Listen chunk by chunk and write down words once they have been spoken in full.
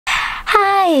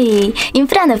Hi! In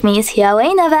front of me is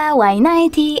HUAWEI Nova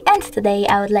Y90, and today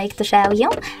I would like to show you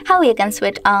how you can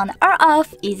switch on or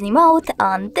off easy mode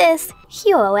on this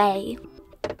HUAWEI.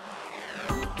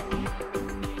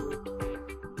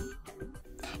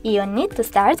 You need to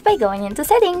start by going into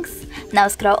settings. Now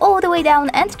scroll all the way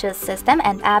down and choose System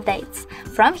and Updates.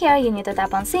 From here you need to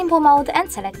tap on Simple Mode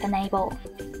and select Enable.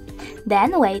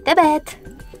 Then wait a bit.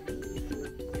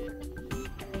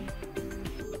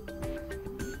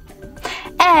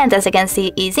 And as you can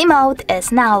see, easy mode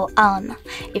is now on.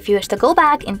 If you wish to go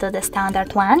back into the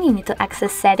standard one, you need to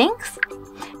access Settings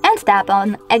and tap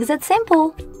on Exit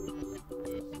Simple.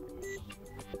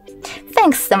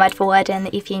 Thanks so much for watching.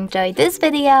 If you enjoyed this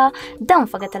video, don't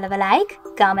forget to leave a like,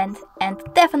 comment and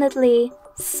definitely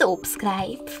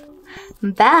subscribe.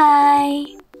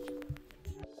 Bye!